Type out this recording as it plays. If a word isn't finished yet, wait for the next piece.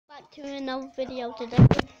back to another video. Today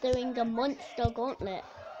we're doing the monster gauntlet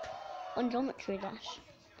on Geometry Dash.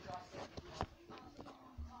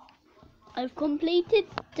 I've completed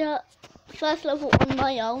the first level on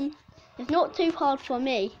my own. It's not too hard for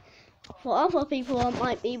me. For other people it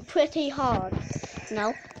might be pretty hard.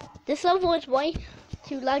 Now, this level is way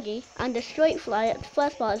too laggy and the straight fly at the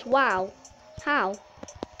first part is wow. How?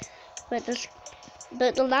 But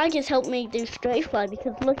the lag has helped me do straight fly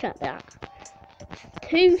because look at that.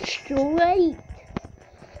 Too straight.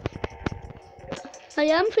 I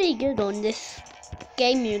am pretty good on this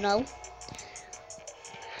game, you know.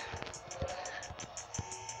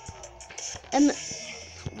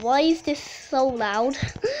 Why is this so loud?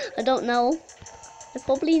 I don't know. I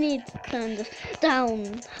probably need to turn this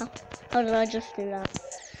down. How did I just do that?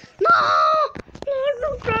 No!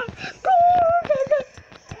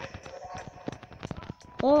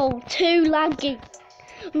 Oh, too laggy.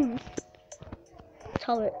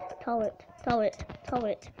 Turret.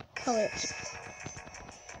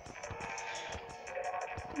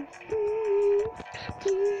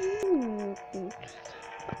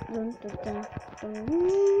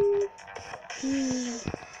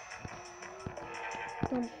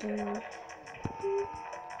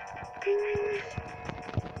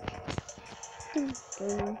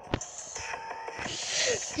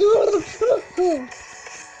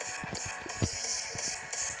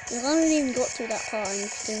 I haven't even got to that part. I'm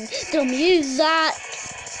doing the music.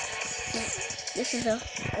 This is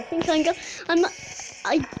I think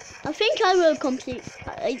I will complete.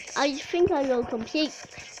 I think I will complete.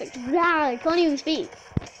 I can't even speak.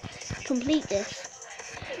 Complete this.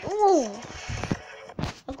 Oh,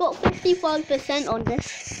 I've got 55% on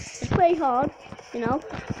this. It's pretty hard, you know.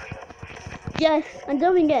 Yes, I'm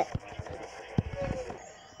doing it.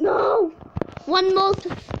 No, one more.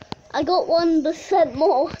 I got 1%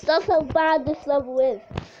 more. That's how bad this level is.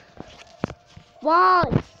 Why?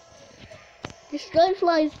 The straight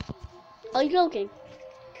flies. Are you joking?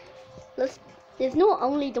 There's not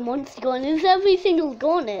only the monster gauntlet, there's every single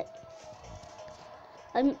gauntlet.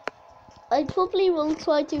 I probably will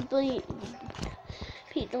try to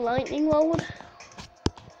beat the lightning world.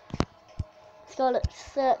 Scarlet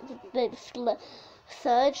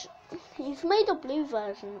Surge. He's made a blue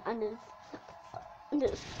version and it's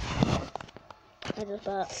I just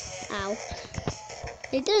hurt. Ow.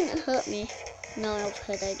 It didn't hurt me. No, I have a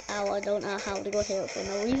headache. Ow, I don't know how to go here for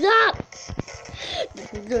no reason.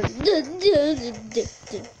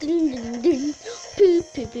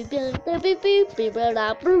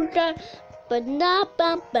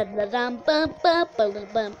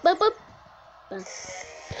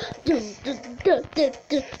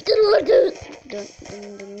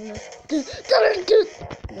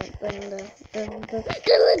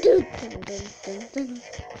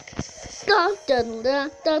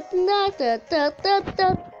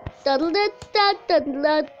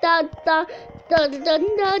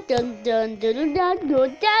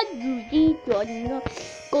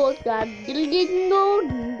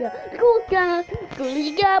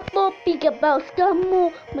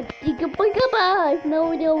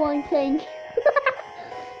 No idea what I'm saying.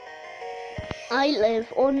 I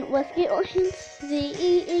live on Westgate Ocean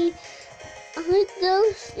CEE.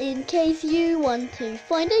 Just in case you want to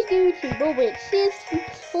find a YouTuber which is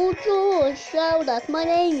for George, shout out my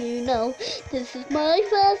name, you know. This is my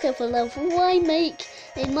first ever level I make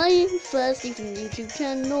in my first even YouTube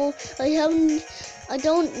channel. I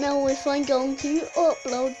don't know if I'm going to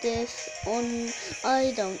upload this on.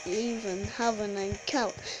 I don't even have an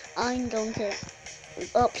account. I'm going to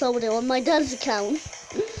upload it on my dad's account.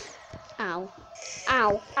 Ow,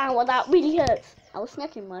 ow, ow! That really hurts. I was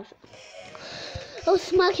smacking so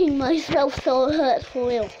it hurts for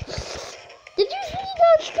real. Did you see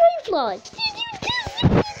that straight fly? Did you see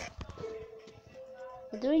it?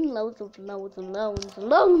 We're doing loads.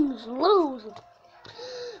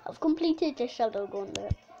 I've completed the Shadow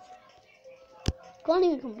Gauntlet. Can't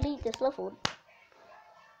even complete this level.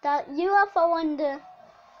 That UFO and the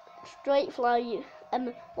straight fly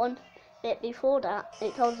one bit before that,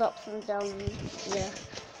 it goes up and down. Yeah.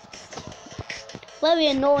 Very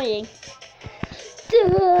annoying.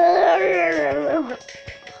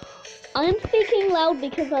 I'm speaking loud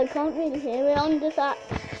because I can't really hear it on this app.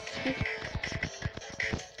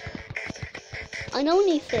 I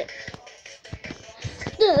only 6.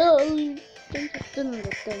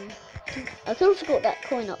 I've also got that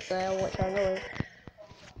coin up there, which I know.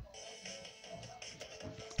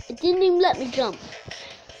 It didn't even let me jump.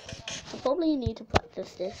 I probably need to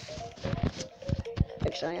practice this,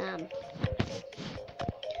 which I am.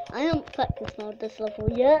 I haven't practiced on this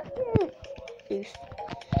level yet.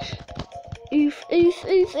 Oof, oof,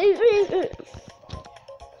 oof, oof, oof, oof.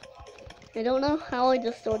 I don't know how I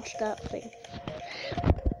just dodged that thing.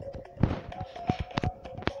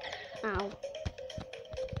 Ow.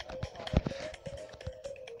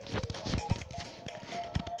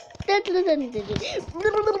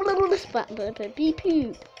 Spat, beep,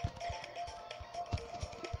 poop.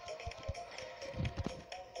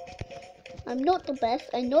 I'm not the best,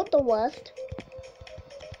 I'm not the worst.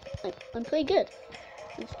 I'm pretty good.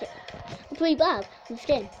 I'm pretty bad in this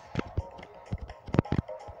game.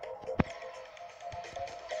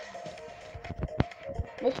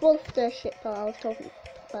 This was the shit part I was talking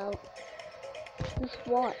about. This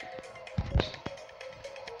what?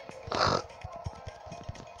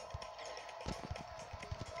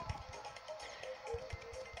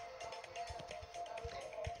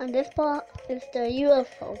 And this part is the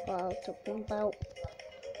UFO part I was talking about.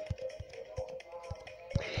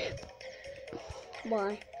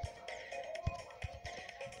 Why?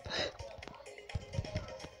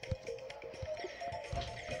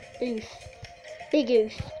 Goose. Big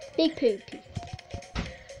goose. Big poopy.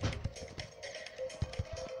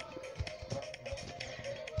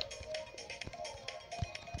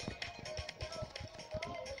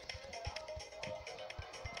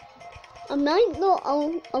 I might not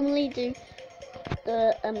only do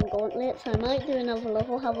the gauntlets, I might do another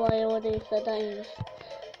level. Have I already said I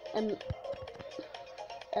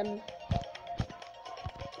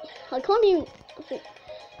I can't even think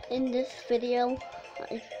in this video.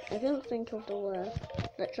 I don't think of the word.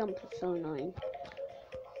 That jump is so annoying.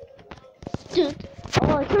 Dude,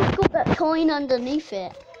 oh, I just got that coin underneath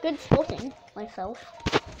it. Good spotting myself.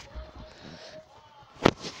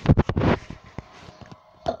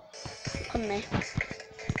 Oh, come there.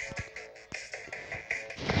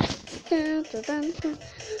 Dun, dun, dun, dun,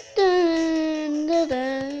 dun, dun,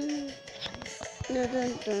 dun. Dun,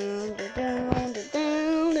 dun, dun, dun, dun,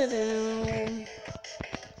 dun, dun.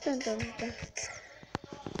 Dun, dun, dun.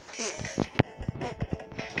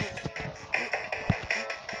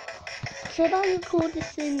 Should I record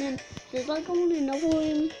this in and should I go in another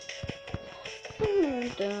room? Dun,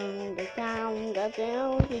 dun, dun,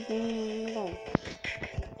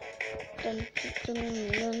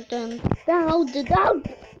 dun, dun, dun.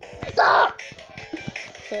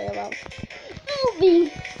 Sorry about. Don't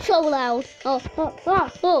be so loud.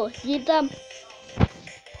 Oh, you dumb.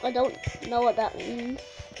 I don't know what that means.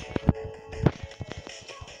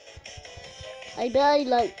 I bet I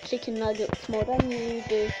like chicken nuggets more than you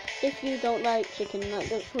do. If you don't like chicken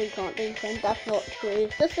nuggets, we can't be friends. That's not true.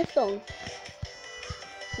 It's just a song,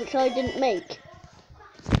 which I didn't make.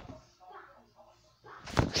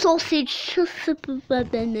 Sausage,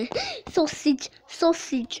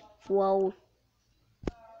 sausage. Wow.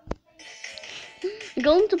 I'm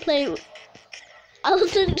going to play. I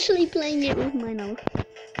was actually playing it with my nose.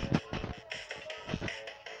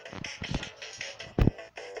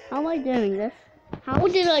 How am I doing this? How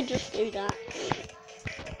did I just do that?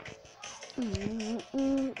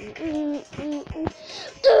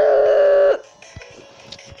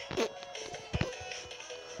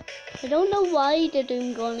 I don't know why the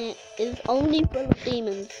Doom Gauntlet is only full of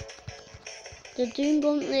demons. The Doom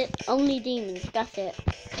Gauntlet only demons, that's it.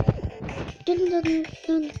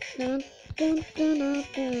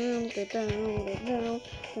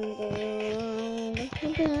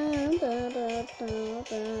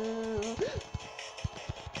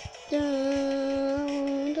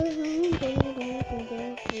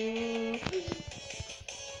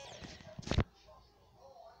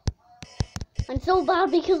 I'm so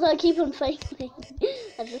bad because I keep on failing.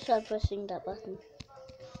 I just tried pressing that button.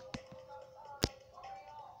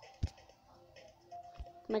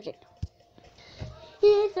 Magic.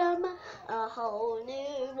 It's a whole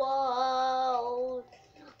new world.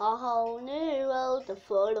 A whole new world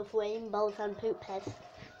full of rainbows and poop heads.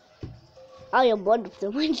 I am one of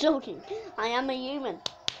them. I'm joking. I am a human.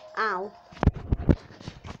 Ow.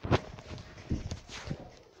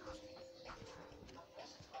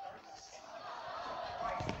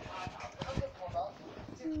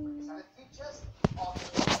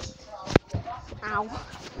 Ow.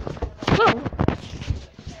 Oh.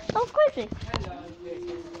 That was crazy.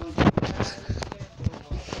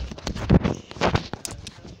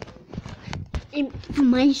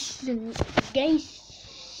 Information.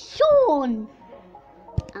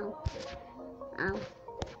 Ow. Ow.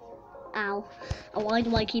 Ow. Oh, why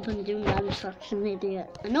do I keep on doing that? I'm such an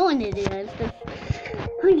idiot. I know an idiot.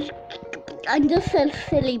 I'm just a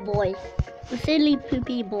silly boy. A silly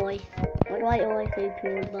poopy boy. What do I always say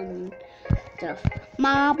to a bum? Just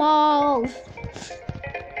marbles.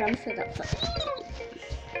 Come sit up first.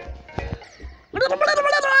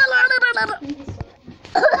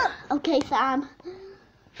 Okay, Sam.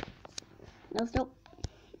 No, stop.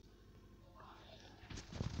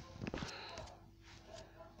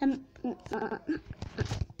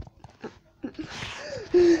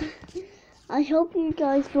 I hope you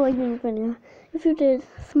guys enjoyed the video. If you did,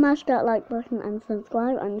 smash that like button and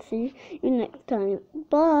subscribe, and see you next time.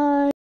 Bye.